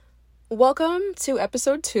Welcome to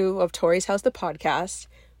episode 2 of Tori's House, the podcast.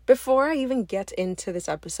 Before I even get into this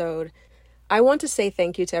episode, I want to say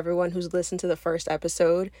thank you to everyone who's listened to the first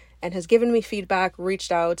episode and has given me feedback,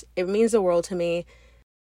 reached out. It means the world to me.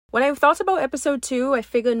 When I thought about episode 2, I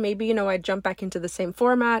figured maybe, I'd jump back into the same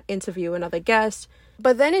format, interview another guest.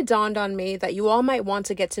 But then it dawned on me that you all might want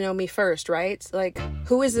to get to know me first, right? Like,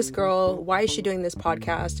 who is this girl? Why is she doing this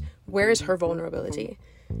podcast? Where is her vulnerability?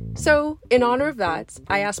 So, in honor of that,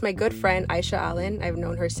 I asked my good friend Aisha Alleyne, I've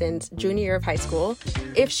known her since junior year of high school,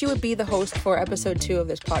 if she would be the host for episode 2 of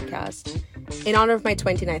this podcast. In honor of my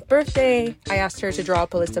 29th birthday, I asked her to draw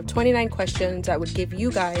up a list of 29 questions that would give you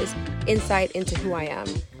guys insight into who I am.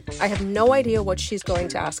 I have no idea what she's going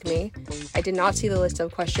to ask me. I did not see the list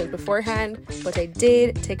of questions beforehand, but I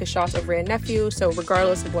did take a shot of Ray Nephew, so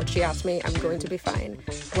regardless of what she asked me, I'm going to be fine.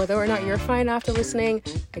 Whether or not you're fine after listening,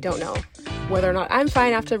 I don't know. Whether or not I'm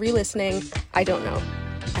fine after re-listening, I don't know.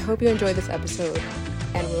 I hope you enjoyed this episode,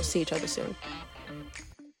 and we'll see each other soon.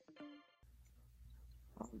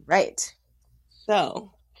 All right.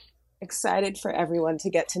 So, excited for everyone to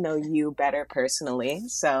get to know you better personally.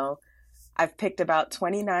 So, I've picked about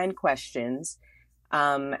 29 questions,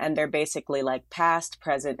 and they're basically like past,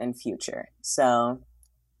 present, and future. So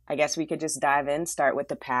I guess we could just dive in, start with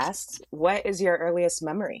the past. What is your earliest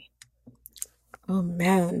memory? Oh,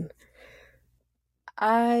 man.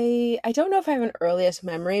 I don't know if I have an earliest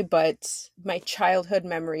memory, but my childhood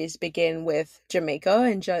memories begin with Jamaica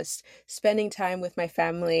and just spending time with my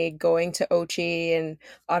family, going to Ochi and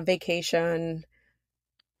on vacation.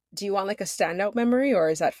 Do you want like a standout memory or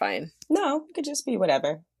is that fine? No, it could just be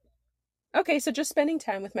whatever. Okay, so just spending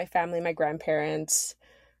time with my family, my grandparents.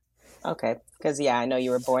 Okay, because I know you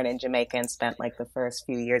were born in Jamaica and spent like the first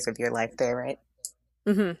few years of your life there, right?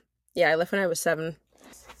 Mm-hmm. Yeah, I left when I was 7.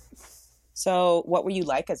 So what were you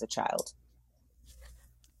like as a child?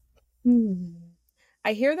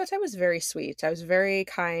 I hear that I was very sweet. I was very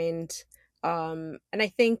kind. And I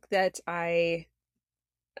think that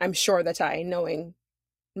I'm sure that knowing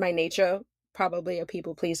my nature, probably a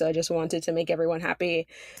people pleaser. I just wanted to make everyone happy.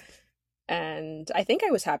 And I think I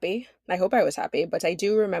was happy. I hope I was happy. But I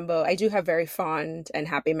do have very fond and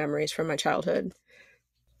happy memories from my childhood.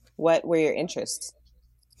 What were your interests?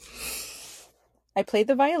 I played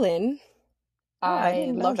the violin. Oh, I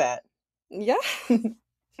didn't know that. Yeah.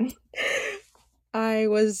 I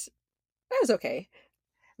was okay.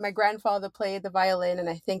 My grandfather played the violin, and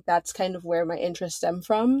I think that's kind of where my interest stemmed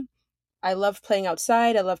from. I loved playing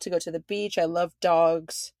outside. I loved to go to the beach. I loved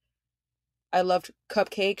dogs. I loved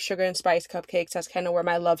cupcakes, sugar and spice cupcakes. That's kind of where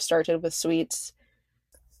my love started with sweets.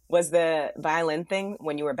 Was the violin thing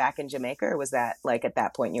when you were back in Jamaica, or was that like at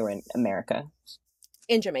that point you were in America?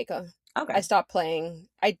 In Jamaica. Okay. I stopped playing.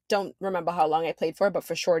 I don't remember how long I played for, but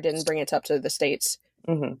for sure didn't bring it up to the States.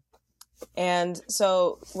 Mm-hmm. And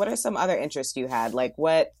so what are some other interests you had? Like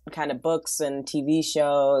what kind of books and TV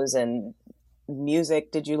shows and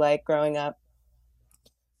music did you like growing up?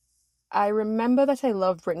 I remember that I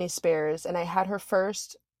loved Britney Spears, and I had her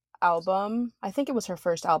first album. I think it was her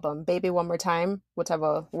first album, Baby One More Time,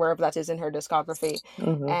 wherever that is in her discography.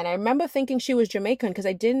 Mm-hmm. And I remember thinking she was Jamaican because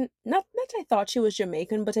I didn't, not that I thought she was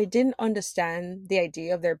Jamaican, but I didn't understand the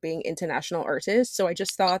idea of there being international artists. So I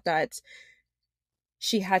just thought that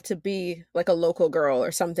she had to be like a local girl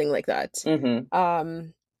or something like that. Mm-hmm.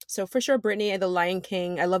 So for sure, Britney, The Lion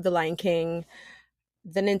King. I love The Lion King.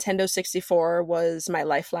 The Nintendo 64 was my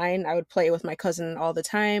lifeline. I would play with my cousin all the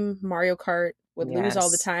time. Mario Kart, would lose all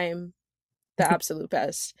the time. The absolute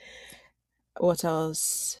best. What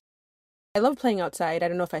else? I love playing outside. I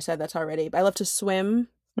don't know if I said that already, but I love to swim.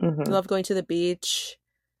 Mm-hmm. I love going to the beach.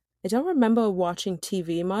 I don't remember watching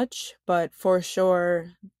TV much, but for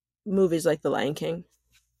sure, movies like The Lion King.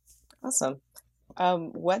 Awesome.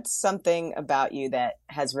 What's something about you that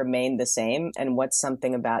has remained the same, and what's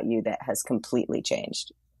something about you that has completely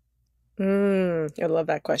changed? I love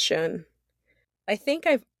that question. I think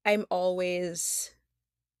I'm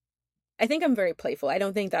very playful. I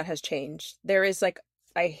don't think that has changed. There is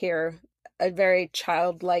I hear a very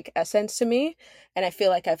childlike essence to me, and I feel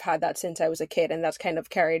like I've had that since I was a kid, and that's kind of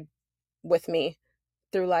carried with me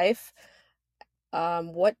through life.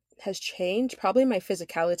 What has changed? Probably my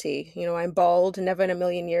physicality. I'm bald. Never in a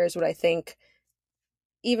million years would I think,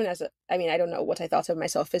 even I don't know what I thought of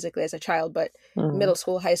myself physically as a child, but middle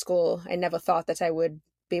school, high school, I never thought that I would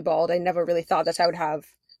be bald. I never really thought that I would have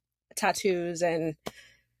tattoos. And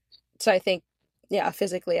so I think,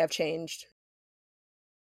 physically I've changed.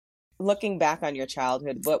 Looking back on your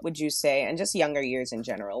childhood, what would you say, and just younger years in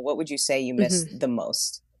general, what would you say you missed the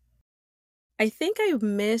most? I think I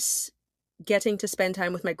miss getting to spend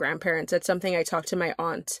time with my grandparents. That's something I talked to my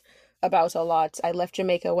aunt about a lot. I left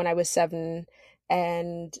Jamaica when I was 7,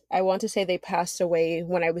 and I want to say they passed away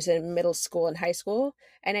when I was in middle school and high school,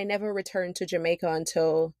 and I never returned to Jamaica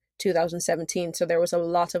until 2017. So there was a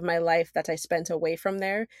lot of my life that I spent away from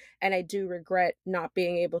there, and I do regret not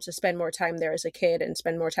being able to spend more time there as a kid and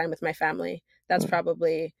spend more time with my family. That's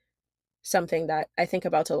probably something that I think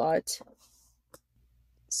about a lot.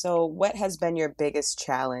 So, what has been your biggest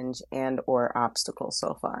challenge and or obstacle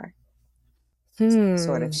so far?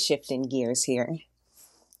 Sort of Hmm. shifting gears here.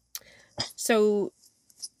 So,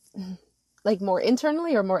 like more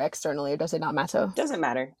internally or more externally, or does it not matter? Doesn't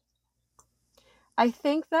matter. I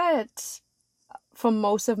think that for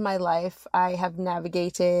most of my life, I have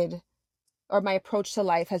navigated, or my approach to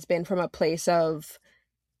life has been from a place of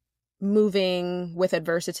moving with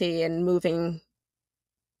adversity and moving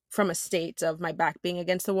from a state of my back being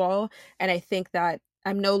against the wall. And I think that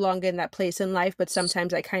I'm no longer in that place in life, but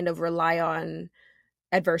sometimes I kind of rely on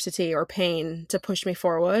adversity or pain to push me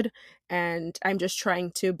forward. And I'm just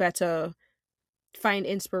trying to better find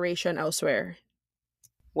inspiration elsewhere.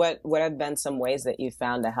 What have been some ways that you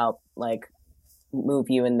found to help like move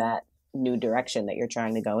you in that new direction that you're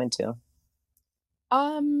trying to go into?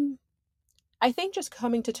 Um, I think just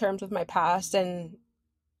coming to terms with my past and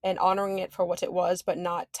honoring it for what it was, but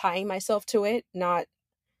not tying myself to it, not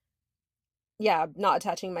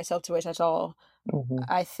attaching myself to it at all. Mm-hmm.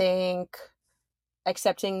 I think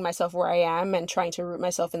accepting myself where I am and trying to root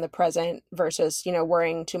myself in the present versus,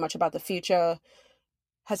 worrying too much about the future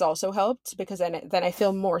has also helped, because then I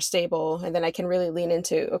feel more stable, and then I can really lean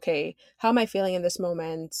into, okay, how am I feeling in this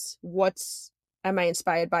moment? What's am I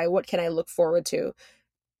inspired by? What can I look forward to?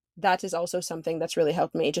 That is also something that's really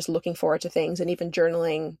helped me, just looking forward to things and even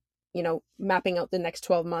journaling, mapping out the next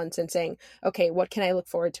 12 months and saying, okay, what can I look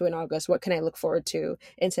forward to in August? What can I look forward to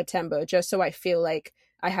in September? Just so I feel like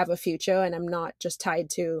I have a future and I'm not just tied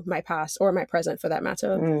to my past or my present for that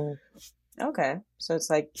matter. Mm. Okay. So it's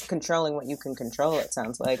like controlling what you can control, it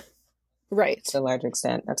sounds like. Right. To a large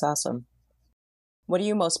extent. That's awesome. What are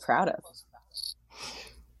you most proud of?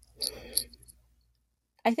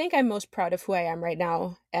 I think I'm most proud of who I am right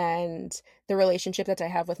now and the relationship that I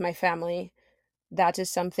have with my family. That is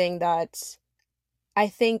something that I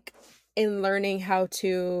think, in learning how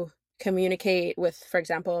to communicate with, for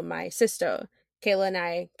example, my sister,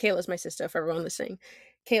 Kayla's my sister for everyone listening.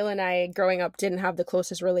 Kayla and I, growing up, didn't have the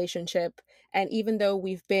closest relationship. And even though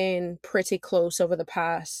we've been pretty close over the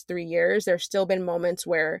past 3 years, there's still been moments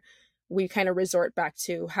where we kind of resort back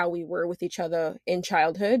to how we were with each other in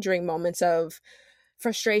childhood during moments of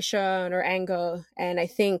frustration or anger. And I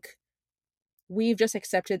think we've just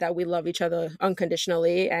accepted that we love each other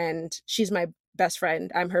unconditionally, and she's my best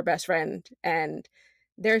friend, I'm her best friend, and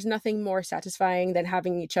there's nothing more satisfying than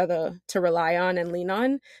having each other to rely on and lean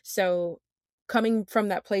on. So coming from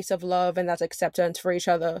that place of love and that acceptance for each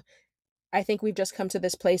other, I think we've just come to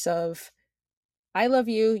this place of, I love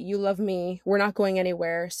you, you love me, we're not going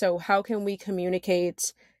anywhere, so how can we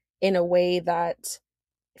communicate in a way that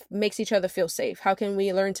makes each other feel safe? How can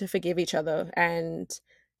we learn to forgive each other and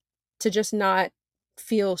to just not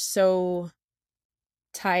feel so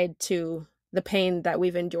tied to the pain that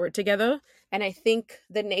we've endured together? And I think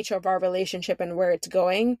the nature of our relationship and where it's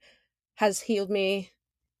going has healed me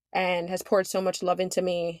and has poured so much love into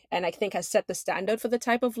me, and I think has set the standard for the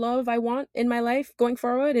type of love I want in my life going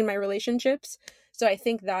forward in my relationships. So I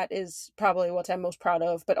think that is probably what I'm most proud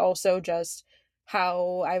of, but also just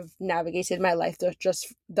how I've navigated my life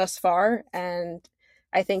just thus far. And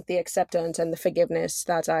I think the acceptance and the forgiveness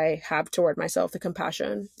that I have toward myself, the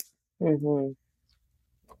compassion. Mm-hmm.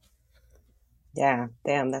 Yeah,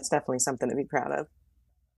 damn, that's definitely something to be proud of.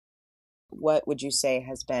 What would you say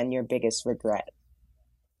has been your biggest regret?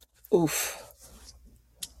 Oof.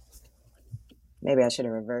 Maybe I should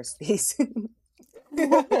have reversed these.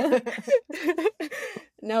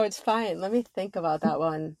 No, it's fine. Let me think about that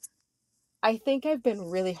one. I think I've been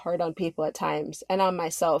really hard on people at times and on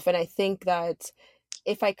myself. And I think that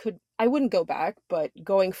if I could, I wouldn't go back, but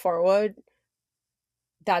going forward,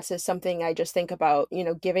 that's just something I just think about,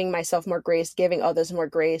 giving myself more grace, giving others more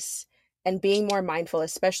grace, and being more mindful,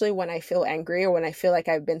 especially when I feel angry or when I feel like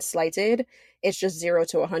I've been slighted. It's just 0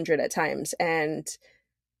 to 100 at times. And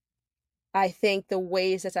I think the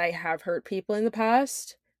ways that I have hurt people in the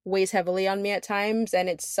past weighs heavily on me at times. And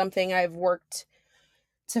it's something I've worked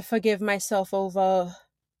to forgive myself over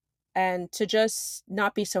and to just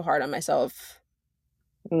not be so hard on myself.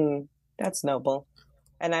 That's noble.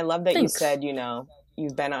 And I love that you Thanks. said,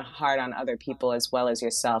 you've been hard on other people as well as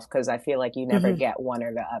yourself, because I feel like you never get one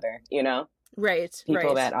or the other, Right, People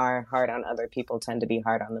right. that are hard on other people tend to be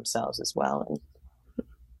hard on themselves as well. And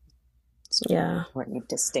Yeah. Important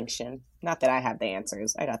distinction. Not that I have the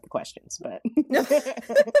answers. I got the questions, but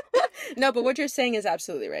No, but what you're saying is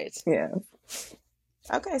absolutely right. yeah.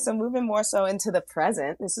 Okay, so moving more so into the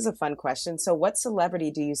present. This is a fun question. So what celebrity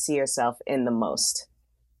do you see yourself in the most?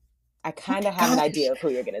 I kind of have an idea of who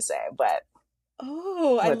you're going to say, but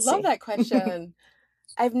I love that question.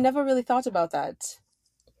 I've never really thought about that.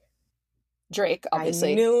 Drake,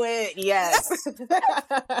 obviously. I knew it. Yes.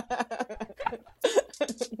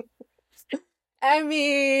 I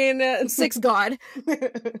mean, Six God.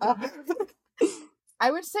 I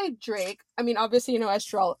would say Drake. I mean, obviously,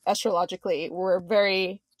 astrologically, we're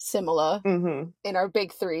very similar in our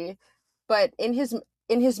big three, but in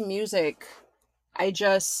his music,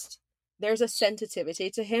 there's a sensitivity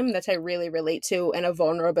to him that I really relate to, and a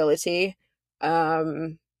vulnerability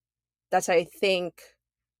that I think,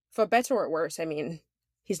 for better or worse, I mean,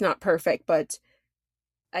 he's not perfect, but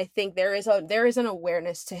I think there is an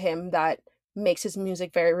awareness to him that makes his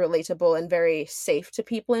music very relatable and very safe to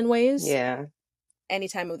people in ways. Yeah. Any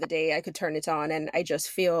time of the day, I could turn it on and I just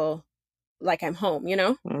feel like I'm home, you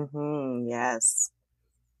know? Yes.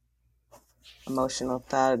 Emotional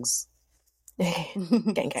thugs.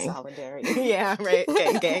 Gang, gang. Solidarity. Yeah, right.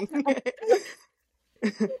 Gang, gang.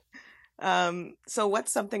 So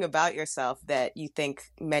what's something about yourself that you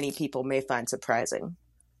think many people may find surprising?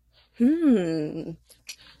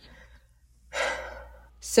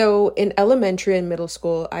 So in elementary and middle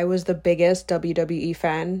school, I was the biggest WWE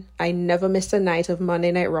fan. I never missed a night of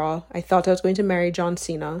Monday Night Raw. I thought I was going to marry John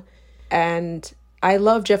Cena. And I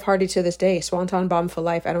love Jeff Hardy to this day. Swanton Bomb for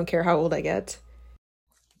life. I don't care how old I get.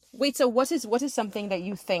 Wait, so what is something that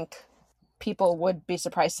you think people would be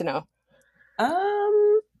surprised to know?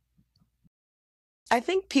 I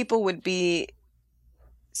think people would be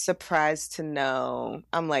surprised to know.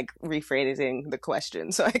 I'm like rephrasing the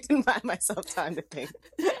question so I can buy myself time to think.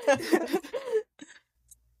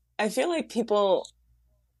 I feel like people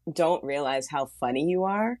don't realize how funny you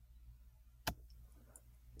are.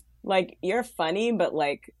 Like, you're funny, but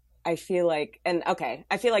like, I feel like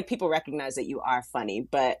people recognize that you are funny,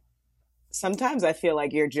 but sometimes I feel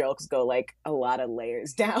like your jokes go like a lot of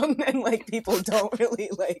layers down and like people don't really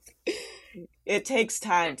like, it takes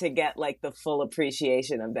time to get like the full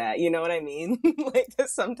appreciation of that. You know what I mean? Like,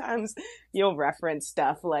 sometimes you'll reference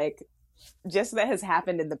stuff like just that has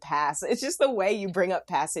happened in the past. It's just the way you bring up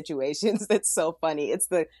past situations that's so funny. It's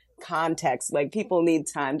the context. Like, people need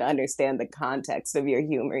time to understand the context of your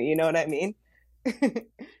humor. You know what I mean?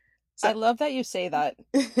 I love that you say that.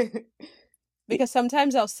 Because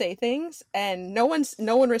sometimes I'll say things and no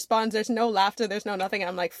one responds. There's no laughter. There's no nothing.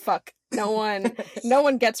 I'm like, fuck. No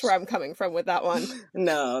one gets where I'm coming from with that one.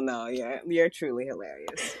 No, you're truly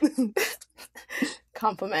hilarious.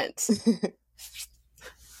 Compliment.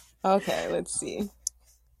 Okay, let's see.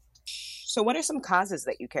 So what are some causes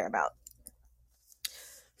that you care about?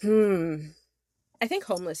 I think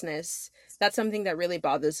homelessness. That's something that really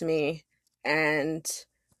bothers me. And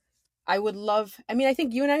I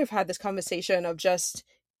think you and I have had this conversation of just,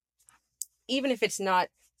 even if it's not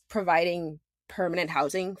providing permanent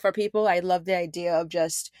housing for people, I love the idea of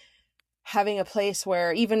just having a place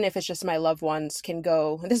where, even if it's just my loved ones can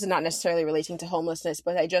go, and this is not necessarily relating to homelessness,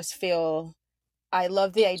 but I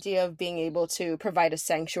love the idea of being able to provide a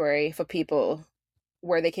sanctuary for people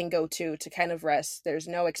where they can go to kind of rest. There's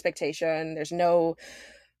no expectation. There's no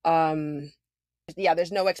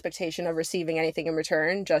expectation of receiving anything in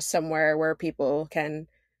return, just somewhere where people can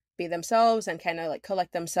be themselves and kind of like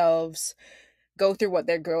collect themselves, go through what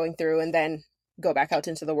they're going through, and then go back out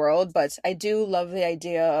into the world. But I do love the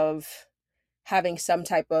idea of having some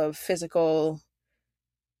type of physical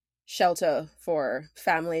shelter for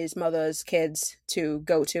families, mothers, kids to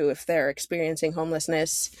go to if they're experiencing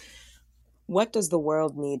homelessness. What does the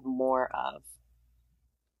world need more of?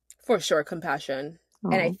 For sure, compassion.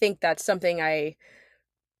 And I think that's something I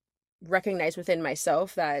recognize within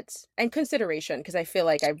myself, and consideration, because I feel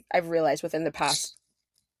like I've realized within the past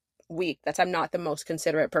week that I'm not the most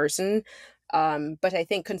considerate person. But I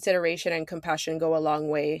think consideration and compassion go a long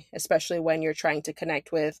way, especially when you're trying to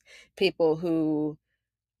connect with people who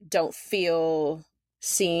don't feel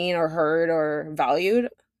seen or heard or valued.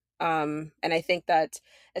 And I think that,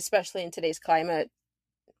 especially in today's climate,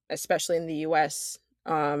 especially in the US,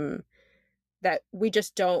 that we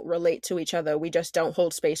just don't relate to each other. We just don't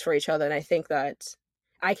hold space for each other. And I think that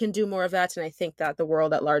I can do more of that. And I think that the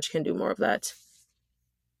world at large can do more of that.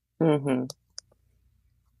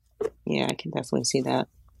 Yeah, I can definitely see that.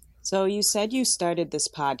 So you said you started this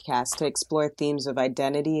podcast to explore themes of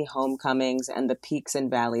identity, homecomings, and the peaks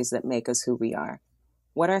and valleys that make us who we are.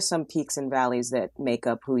 What are some peaks and valleys that make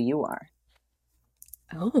up who you are?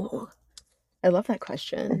 Oh, I love that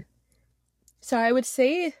question. So I would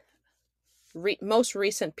say most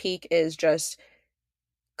recent peak is just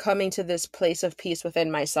coming to this place of peace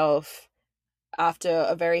within myself after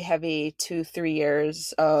a very heavy 2-3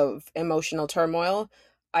 years of emotional turmoil.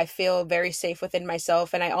 I feel very safe within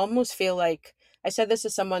myself, and I almost feel like I said this to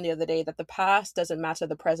someone the other day that the past doesn't matter,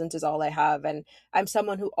 the present is all I have. And I'm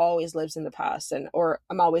someone who always lives in the past, and or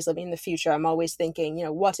I'm always living in the future. I'm always thinking,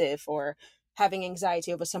 what if, or having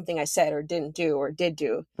anxiety over something I said or didn't do or did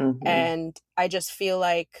do. Mm-hmm. And I just feel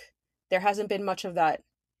like there hasn't been much of that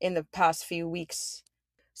in the past few weeks.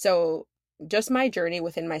 So just my journey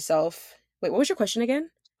within myself. Wait, what was your question again?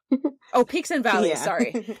 Oh, peaks and valleys. Yeah.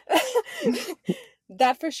 Sorry.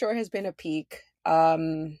 That for sure has been a peak.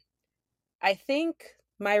 I think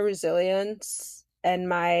my resilience and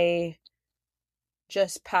my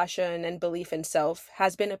just passion and belief in self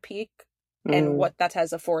has been a peak, and what that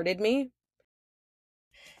has afforded me.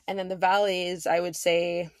 And then the valleys, I would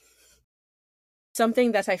say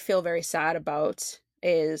something that I feel very sad about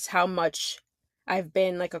is how much I've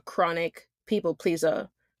been like a chronic people pleaser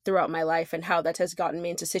throughout my life, and how that has gotten me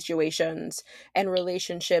into situations and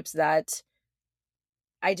relationships that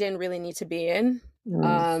I didn't really need to be in.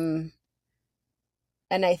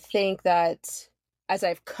 And I think that as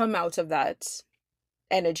I've come out of that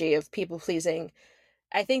energy of people pleasing,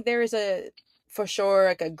 I think there is for sure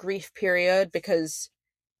like a grief period, because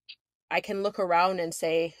I can look around and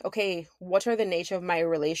say, okay, what are the nature of my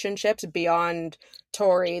relationships beyond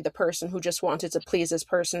Tori, the person who just wanted to please this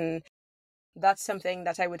person? That's something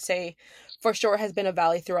that I would say for sure has been a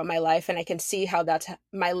valley throughout my life. And I can see how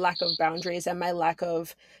my lack of boundaries and my lack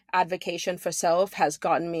of advocacy for self has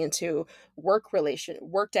gotten me into work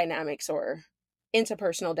dynamics or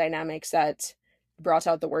interpersonal dynamics that brought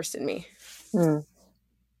out the worst in me.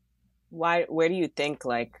 Where do you think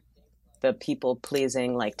like the people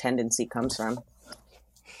pleasing like tendency comes from?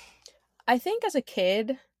 I think as a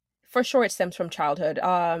kid, for sure it stems from childhood.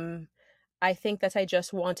 I think that I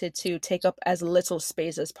just wanted to take up as little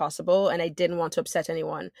space as possible, and I didn't want to upset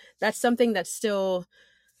anyone. That's something that's still,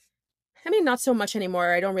 not so much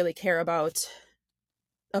anymore. I don't really care about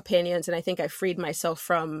opinions, and I think I freed myself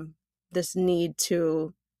from this need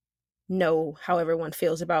to know how everyone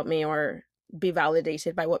feels about me or be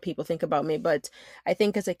validated by what people think about me. But I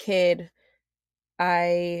think as a kid,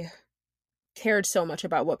 I cared so much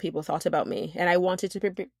about what people thought about me, and I wanted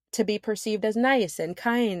to be perceived as nice and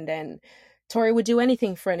kind, and Tori would do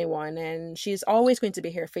anything for anyone, and she's always going to be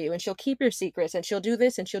here for you, and she'll keep your secrets, and she'll do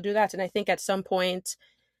this and she'll do that. And I think at some point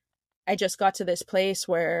I just got to this place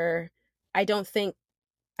where I don't think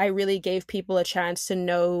I really gave people a chance to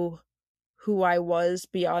know who I was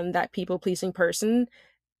beyond that people-pleasing person.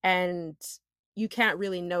 And you can't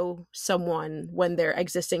really know someone when they're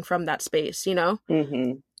existing from that space,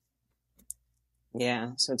 Mm-hmm.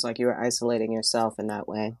 Yeah, so it's like you were isolating yourself in that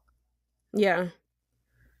way. Yeah.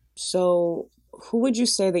 So who would you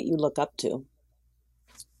say that you look up to?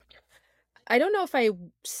 I don't know if I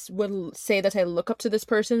would say that I look up to this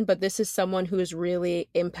person, but this is someone who has really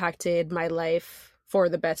impacted my life for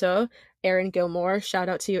the better. Erin Gilmore. Shout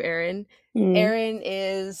out to you, Erin.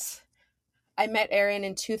 I met Erin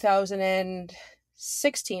in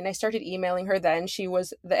 2016. I started emailing her then. She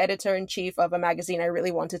was the editor-in-chief of a magazine I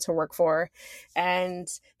really wanted to work for, and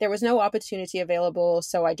there was no opportunity available,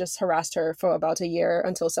 so I just harassed her for about a year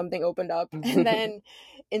until something opened up. And then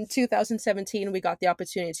in 2017, we got the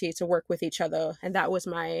opportunity to work with each other, and that was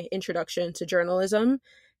my introduction to journalism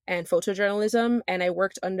and photojournalism. And I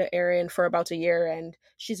worked under Erin for about a year, and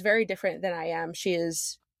she's very different than I am. She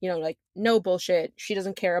is like no bullshit. She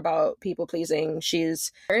doesn't care about people pleasing.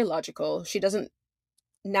 She's very logical. She doesn't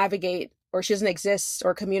navigate, or she doesn't exist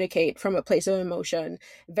or communicate from a place of emotion.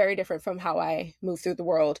 Very different from how I move through the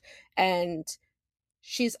world. And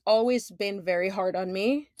she's always been very hard on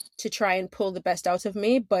me to try and pull the best out of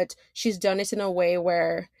me, but she's done it in a way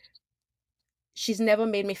where she's never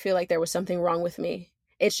made me feel like there was something wrong with me.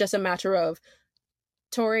 It's just a matter of,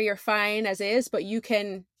 Tori, you're fine as is, but you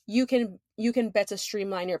can better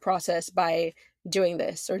streamline your process by doing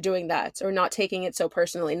this or doing that, or not taking it so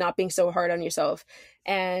personally, not being so hard on yourself.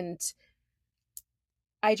 And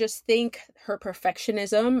I just think her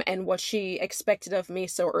perfectionism and what she expected of me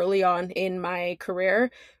so early on in my career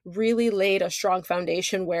really laid a strong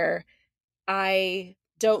foundation where I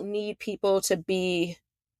don't need people to be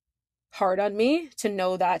hard on me to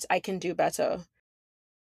know that I can do better.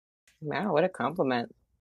 Wow, what a compliment.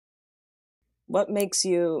 What makes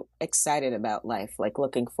you excited about life, like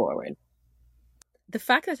looking forward? The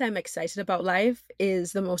fact that I'm excited about life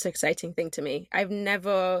is the most exciting thing to me. I've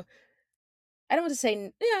never I don't want to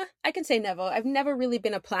say, yeah, I can say never. I've never really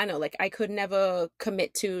been a planner. Like, I could never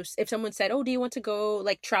commit to, if someone said, oh, do you want to go,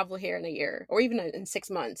 like, travel here in a year or even in 6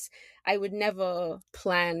 months? I would never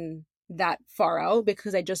plan that far out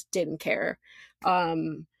because I just didn't care.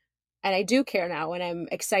 And I do care now, and I'm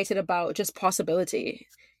excited about just possibility.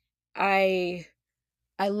 I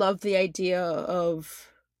I love the idea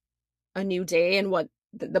of a new day and what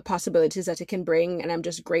the possibilities that it can bring. And I'm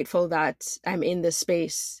just grateful that I'm in this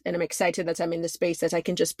space, and I'm excited that I'm in this space that I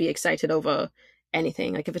can just be excited over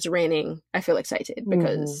anything. Like if it's raining, I feel excited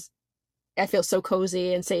because I feel so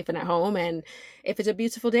cozy and safe and at home. And if it's a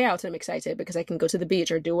beautiful day out, I'm excited because I can go to the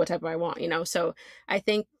beach or do whatever I want, you know? So I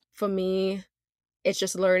think for me, it's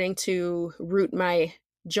just learning to root my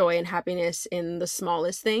joy and happiness in the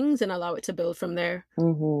smallest things and allow it to build from there.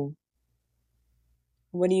 Mm-hmm.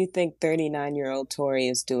 What do you think 39-year-old Tori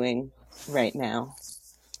is doing right now?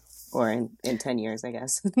 Or in 10 years, I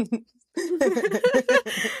guess.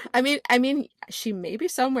 I mean, she may be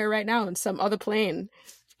somewhere right now in some other plane.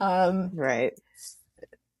 Right.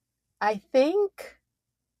 I think,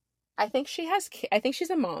 I think she's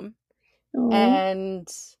a mom, Aww. and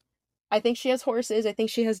I think she has horses. I think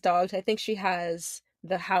she has dogs. I think she has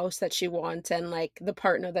the house that she wants and like the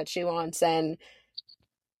partner that she wants. And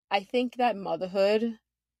I think that motherhood,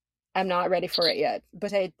 I'm not ready for it yet,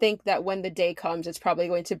 but I think that when the day comes, it's probably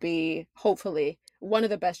going to be, hopefully, one of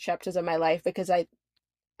the best chapters of my life because I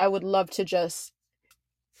would love to just,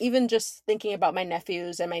 even just thinking about my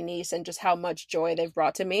nephews and my niece and just how much joy they've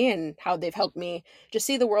brought to me and how they've helped me just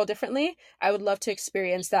see the world differently. I would love to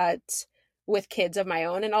experience that with kids of my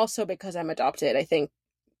own. And also because I'm adopted, I think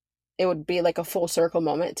it would be like a full circle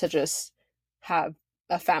moment to just have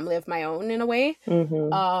a family of my own in a way.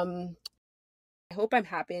 Mm-hmm. I hope I'm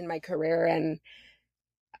happy in my career and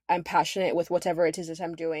I'm passionate with whatever it is that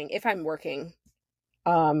I'm doing if I'm working.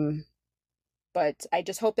 But I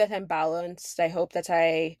just hope that I'm balanced. I hope that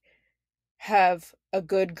I have a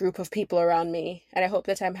good group of people around me. And I hope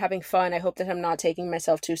that I'm having fun. I hope that I'm not taking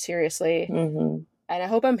myself too seriously. Mm-hmm. And I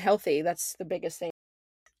hope I'm healthy. That's the biggest thing.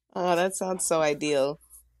 Oh, that sounds so ideal.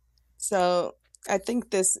 So I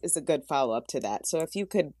think this is a good follow-up to that. So if you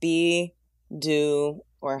could be, do,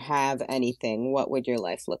 or have anything, what would your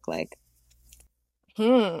life look like?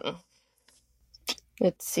 Let's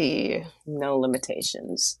see. No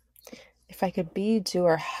limitations. If I could be, do,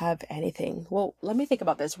 or have anything. Well, let me think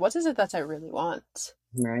about this. What is it that I really want?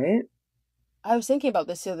 Right? I was thinking about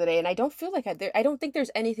this the other day, and I don't feel like I don't think there's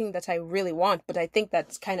anything that I really want, but I think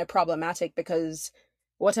that's kind of problematic because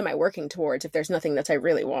what am I working towards if there's nothing that I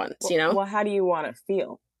really want, you know? Well, how do you want to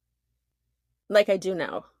feel? Like I do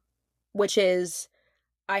now, which is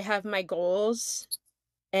I have my goals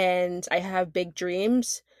and I have big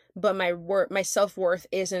dreams, but my self-worth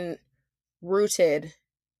isn't rooted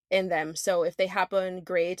in them. So if they happen,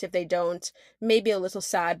 great. If they don't, maybe a little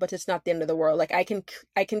sad, but it's not the end of the world. Like I can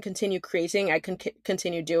continue creating. I can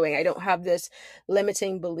continue doing. I don't have this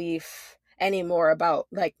limiting belief anymore about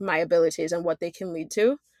like my abilities and what they can lead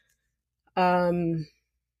to.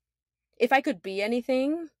 If I could be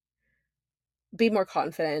anything, be more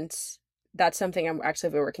confident. That's something I'm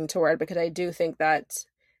actively working toward because I do think that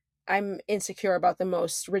I'm insecure about the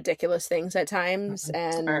most ridiculous things at times,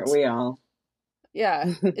 and Aren't we all?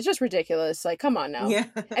 yeah, it's just ridiculous. Like, come on now. Yeah.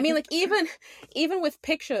 I mean, like even with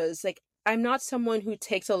pictures, like I'm not someone who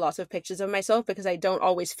takes a lot of pictures of myself because I don't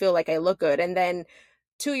always feel like I look good. And then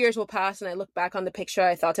 2 years will pass and I look back on the picture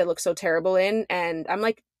I thought I looked so terrible in, and I'm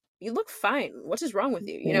like, you look fine. What is wrong with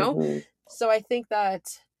you? You know? Mm-hmm. So I think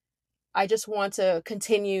that I just want to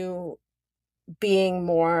continue being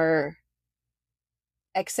more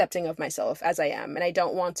accepting of myself as I am. And I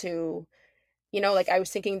don't want to, you know, like I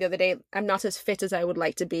was thinking the other day, I'm not as fit as I would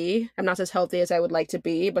like to be. I'm not as healthy as I would like to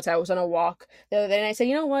be, but I was on a walk the other day and I said,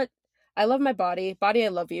 you know what? I love my body. Body, I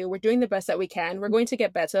love you. We're doing the best that we can. We're going to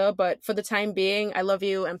get better, but for the time being, I love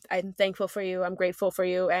you. I'm thankful for you. I'm grateful for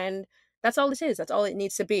you. And that's all it is. That's all it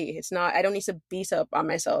needs to be. It's not, I don't need to beat up on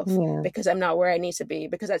myself because I'm not where I need to be.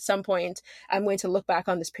 Because at some point, I'm going to look back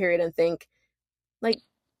on this period and think, like,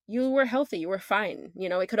 you were healthy. You were fine. You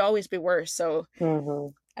know, it could always be worse. So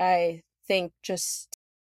I think just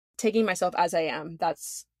taking myself as I am,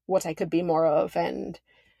 that's what I could be more of. And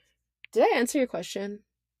did I answer your question?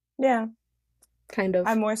 Yeah. Kind of.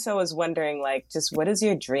 I more so was wondering, like, just what does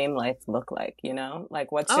your dream life look like, you know?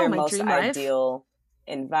 Like, what's your my most dream life? ideal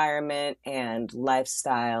environment and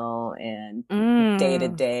lifestyle and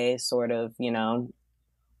day-to-day sort of, you know?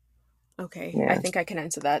 Okay, Yeah. I think I can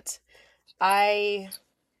answer that.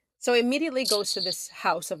 So immediately goes to this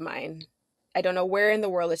house of mine. I don't know where in the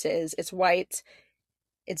world it is. It's white.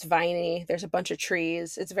 It's viney. There's a bunch of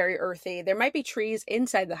trees. It's very earthy. There might be trees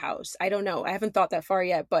inside the house. I don't know. I haven't thought that far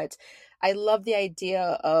yet, but I love the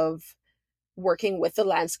idea of working with the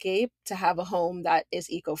landscape to have a home that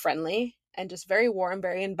is eco-friendly and just very warm,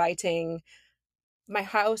 very inviting. My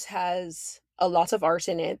house has a lot of art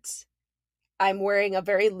in it. I'm wearing a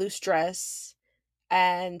very loose dress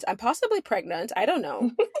and I'm possibly pregnant. I don't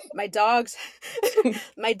know. My dogs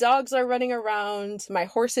my dogs are running around. My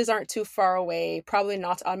horses aren't too far away, probably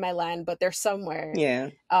not on my land, but they're somewhere.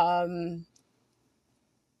 Yeah. And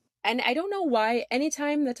I don't know why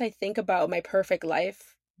anytime that I think about my perfect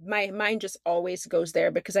life, my mind just always goes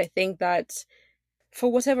there because I think that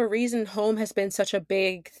for whatever reason home has been such a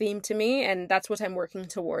big theme to me, and that's what I'm working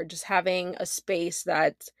toward, just having a space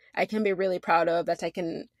that I can be really proud of, that I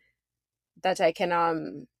can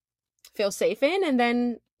feel safe in. And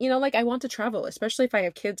then, like I want to travel, especially if I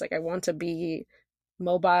have kids. Like I want to be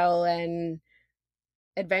mobile and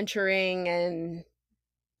adventuring and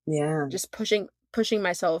Yeah. just pushing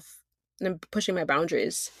myself and pushing my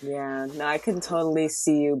boundaries. Yeah. No, I can totally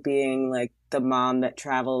see you being like the mom that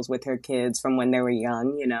travels with her kids from when they were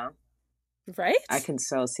young, you know? Right? I can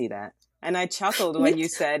so see that. And I chuckled when you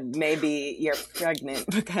said maybe you're pregnant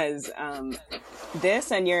because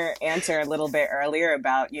this and your answer a little bit earlier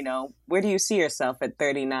about, where do you see yourself at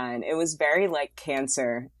 39? It was very like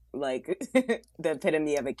Cancer, like the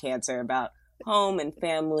epitome of a Cancer, about home and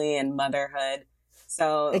family and motherhood.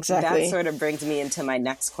 So Exactly. that sort of brings me into my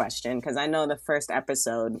next question, because I know the first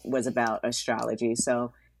episode was about astrology.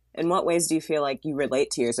 So in what ways do you feel like you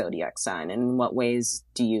relate to your zodiac sign? And in what ways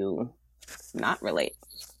do you not relate?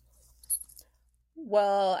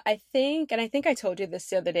 Well, I think I told you this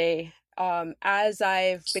the other day, as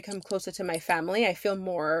I've become closer to my family, I feel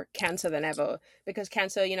more Cancer than ever because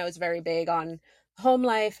Cancer, is very big on home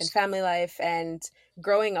life and family life. And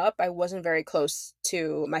growing up, I wasn't very close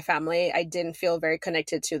to my family. I didn't feel very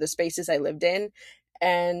connected to the spaces I lived in.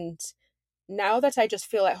 And now that I just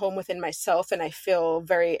feel at home within myself and I feel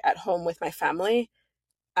very at home with my family,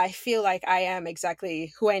 I feel like I am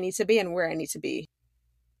exactly who I need to be and where I need to be.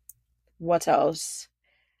 What else?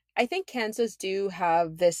 I think Cancers do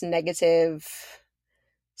have this negative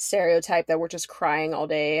stereotype that we're just crying all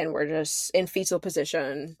day and we're just in fetal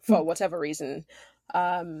position for whatever reason.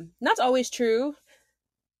 Not always true,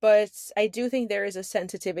 but I do think there is a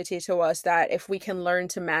sensitivity to us that if we can learn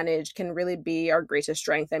to manage can really be our greatest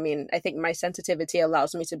strength. I mean, I think my sensitivity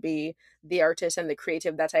allows me to be the artist and the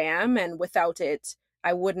creative that I am, and without it,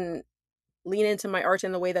 I wouldn't lean into my art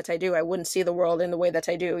in the way that I do. I wouldn't see the world in the way that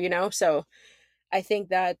I do, So I think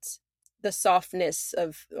that the softness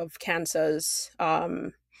of Cancers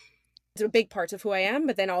is a big part of who I am,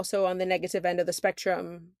 but then also on the negative end of the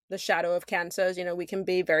spectrum, the shadow of Cancers, we can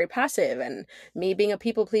be very passive. And me being a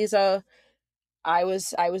people pleaser, I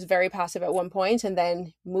was very passive at one point and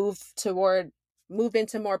then moved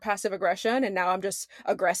into more passive aggression, and now I'm just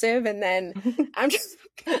aggressive, and then I'm just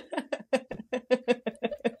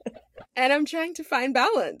and I'm trying to find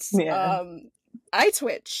balance. Yeah. I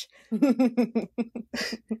twitch.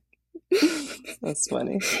 That's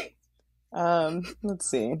funny. Let's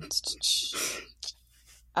see.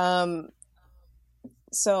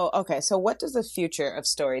 So what does the future of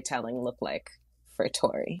storytelling look like for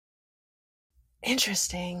Tori?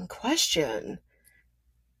 Interesting question.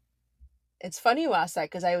 It's funny you asked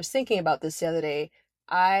that because I was thinking about this the other day.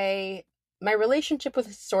 My relationship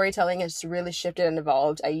with storytelling has really shifted and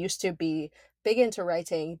evolved. I used to be big into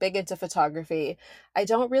writing, big into photography. I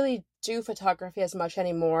don't really do photography as much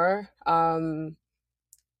anymore.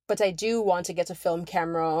 But I do want to get a film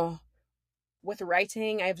camera. With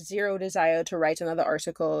writing, I have zero desire to write another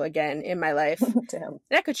article again in my life. Damn.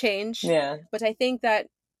 That could change. Yeah. But I think that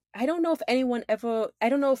I don't know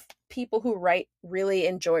if people who write really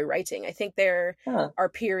enjoy writing. I think there are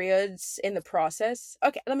periods in the process.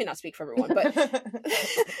 Okay, let me not speak for everyone, but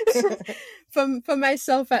for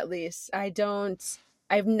myself at least,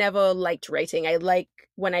 I've never liked writing. I like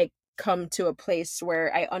when I come to a place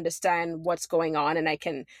where I understand what's going on and I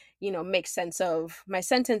can, make sense of my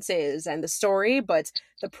sentences and the story. But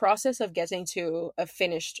the process of getting to a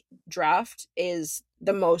finished draft is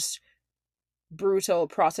the most brutal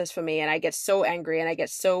process for me, and I get so angry and I get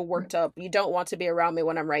so worked up. You don't want to be around me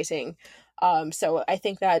when I'm writing. So I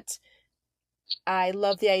think that I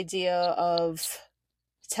love the idea of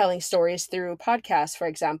telling stories through podcasts, for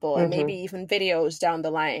example, and maybe even videos down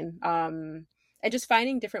the line. And just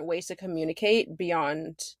finding different ways to communicate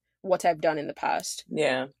beyond what I've done in the past.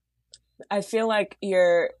 Yeah. I feel like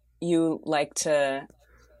you like to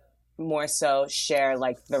more so share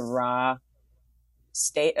like the raw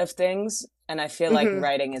state of things. And I feel like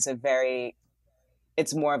writing is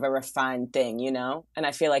it's more of a refined thing, you know? And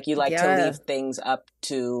I feel like you like to Yeah. leave things up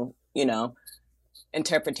to, you know,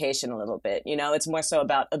 interpretation a little bit. You know, it's more so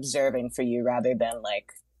about observing for you rather than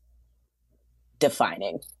like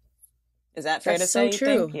defining. Is that fair That's to so say, you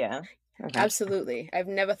think? true. Yeah. Okay. Absolutely. I've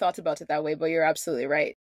never thought about it that way, but you're absolutely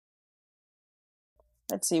right.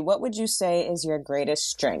 Let's see. What would you say is your greatest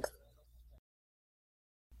strength?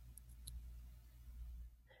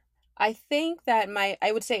 I think that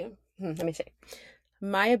I would say, let me say,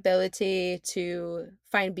 my ability to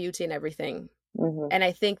find beauty in everything. Mm-hmm. And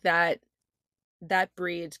I think that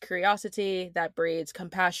breeds curiosity, that breeds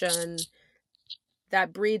compassion,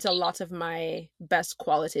 that breeds a lot of my best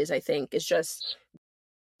qualities, I think. Is just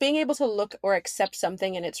being able to look or accept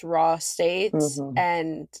something in its raw state Mm-hmm.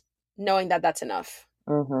 and knowing that that's enough.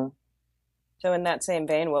 Mm-hmm. So in that same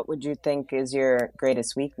vein, what would you think is your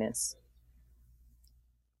greatest weakness?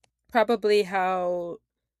 Probably how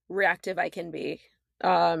reactive I can be.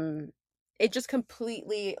 Um, it just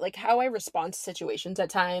completely, like how I respond to situations at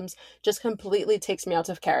times just completely takes me out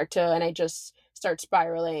of character and I just start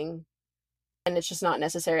spiraling and it's just not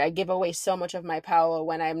necessary. I give away so much of my power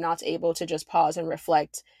when I'm not able to just pause and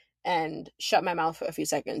reflect and shut my mouth for a few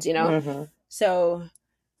seconds, you know? Mm-hmm. So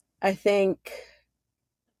I think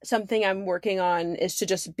something I'm working on is to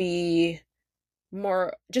just be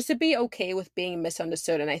more, just to be okay with being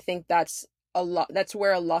misunderstood. And I think that's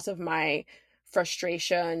where a lot of my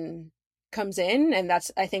frustration comes in. And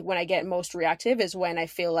that's, I think, when I get most reactive is when I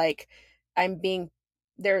feel like I'm being,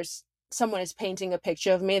 there's someone is painting a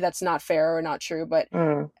picture of me that's not fair or not true. But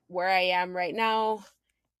Mm. where I am right now,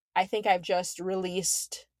 I think I've just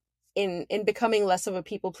released in becoming less of a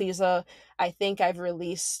people pleaser. I think I've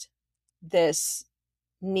released this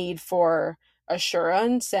need for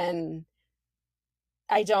assurance and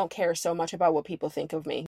I don't care so much about what people think of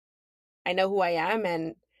me. I know who I am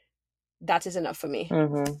and that is enough for me.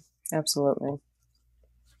 Mm-hmm. Absolutely.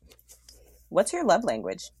 What's your love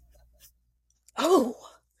language? Oh,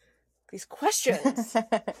 these questions.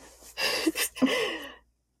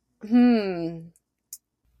 hmm.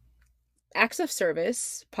 Acts of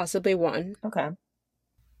service, possibly one. Okay.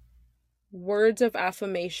 Words of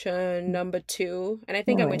affirmation, number two. And I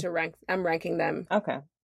think Really? I'm ranking them. Okay.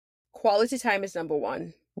 Quality time is number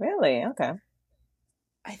one. Really? Okay.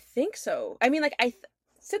 I think so. I mean, like,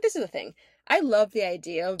 so this is the thing. I love the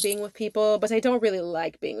idea of being with people, but I don't really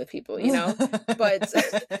like being with people, you know? But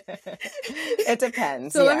it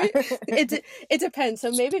depends. so Yeah. it depends.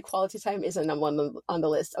 So maybe quality time isn't number one on the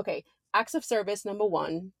list. Okay. Acts of service, number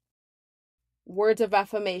one. Words of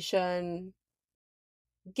affirmation.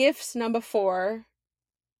 Gifts, number four.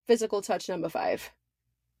 Physical touch, number five.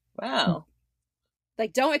 Wow.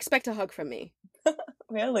 Like, don't expect a hug from me.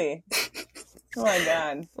 Really? Oh my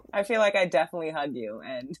God. I feel like I definitely hug you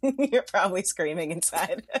and you're probably screaming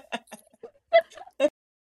inside.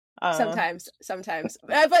 Sometimes.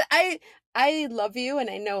 But I love you and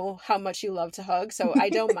I know how much you love to hug, so I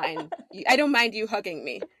don't mind. I don't mind you hugging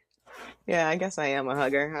me. Yeah, I guess I am a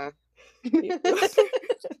hugger, huh?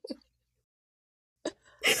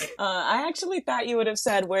 I actually thought you would have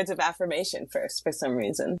said words of affirmation first for some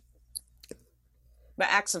reason. But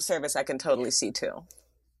acts of service I can totally see too.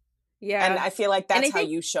 Yeah. And I feel like that's how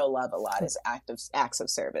you show love a lot is acts of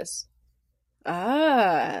service.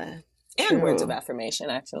 Ah. And True. words of affirmation,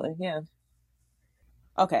 actually. Yeah.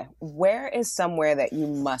 Okay. Where is somewhere that you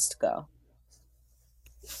must go?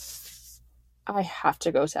 I have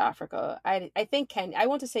to go to Africa. I think Kenya. I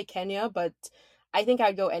want to say Kenya, but I think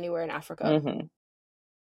I'd go anywhere in Africa. Mm-hmm.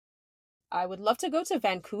 I would love to go to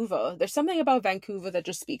Vancouver. There's something about Vancouver that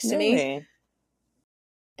just speaks to me.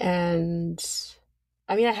 And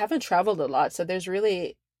I mean, I haven't traveled a lot, so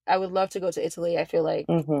I would love to go to Italy. I feel like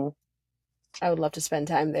I would love to spend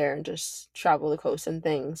time there and just travel the coast and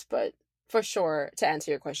things. But for sure, to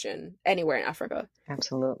answer your question, anywhere in Africa.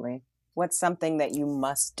 Absolutely. What's something that you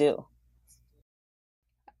must do?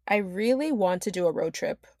 I really want to do a road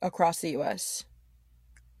trip across the US.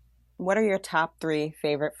 What are your top 3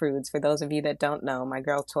 favorite foods? For those of you that don't know, my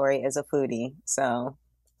girl Tori is a foodie, so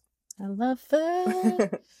I love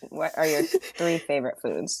food. What are your 3 favorite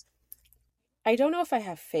foods? I don't know if I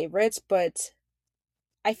have favorites, but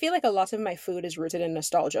I feel like a lot of my food is rooted in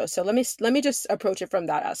nostalgia. So let me just approach it from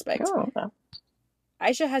that aspect. Oh, okay.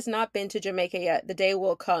 Aisha has not been to Jamaica yet. The day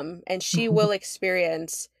will come and she will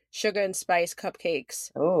experience sugar and spice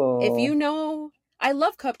cupcakes. Oh. If you know, I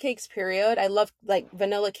love cupcakes, period. I love like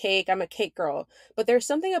vanilla cake. I'm a cake girl. But there's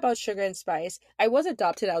something about sugar and spice. I was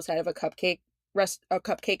adopted outside of a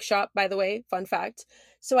cupcake shop, by the way, fun fact.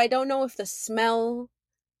 So I don't know if the smell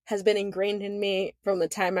has been ingrained in me from the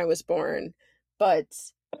time I was born, but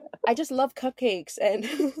I just love cupcakes, and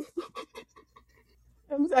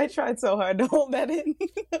I tried so hard to hold that in.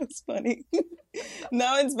 That was funny.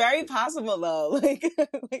 No, it's very possible though. Like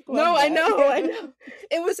no, love I that. know.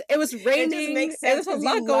 It was It raining. just makes There's sense a because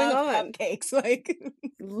lot you going love on. cupcakes. Like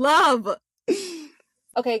Love.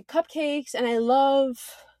 Okay, cupcakes, and I love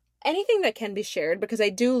anything that can be shared because I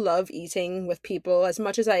do love eating with people as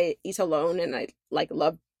much as I eat alone, and I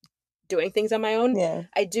love doing things on my own. yeah.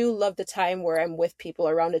 I do love the time where I'm with people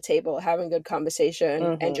around a table having good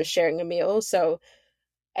conversation and just sharing a meal. So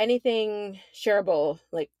anything shareable,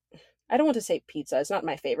 like I don't want to say pizza, it's not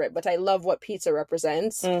my favorite, but I love what pizza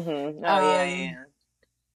represents. Mm-hmm. Oh yeah.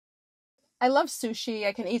 I love sushi.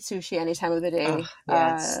 I can eat sushi any time of the day.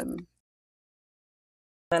 Yes.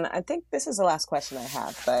 And I think this is the last question I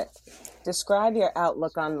have, but describe your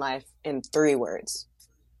outlook on life in 3 words.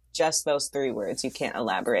 Just those 3 words. You can't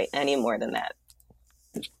elaborate any more than that.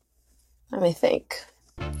 Let me think.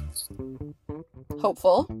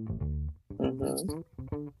 Hopeful. Mm-hmm.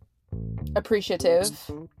 Appreciative.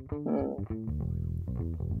 Mm.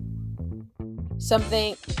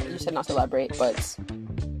 Something, you said not to elaborate, but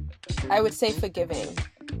I would say forgiving.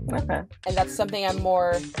 Okay. And that's something I'm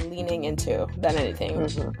more leaning into than anything.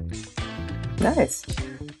 Mm-hmm. Nice.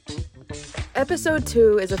 Episode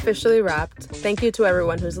 2 is officially wrapped. Thank you to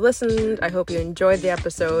everyone who's listened. I hope you enjoyed the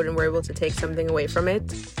episode and were able to take something away from it.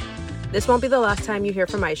 This won't be the last time you hear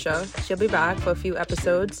from Aisha. She'll be back for a few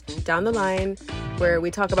episodes down the line where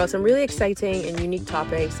we talk about some really exciting and unique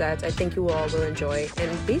topics that I think you all will enjoy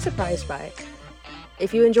and be surprised by.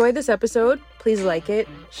 If you enjoyed this episode, please like it,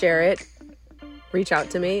 share it, reach out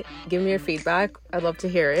to me, give me your feedback. I'd love to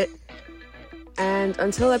hear it. And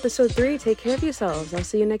until episode 3, take care of yourselves. I'll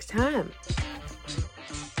see you next time.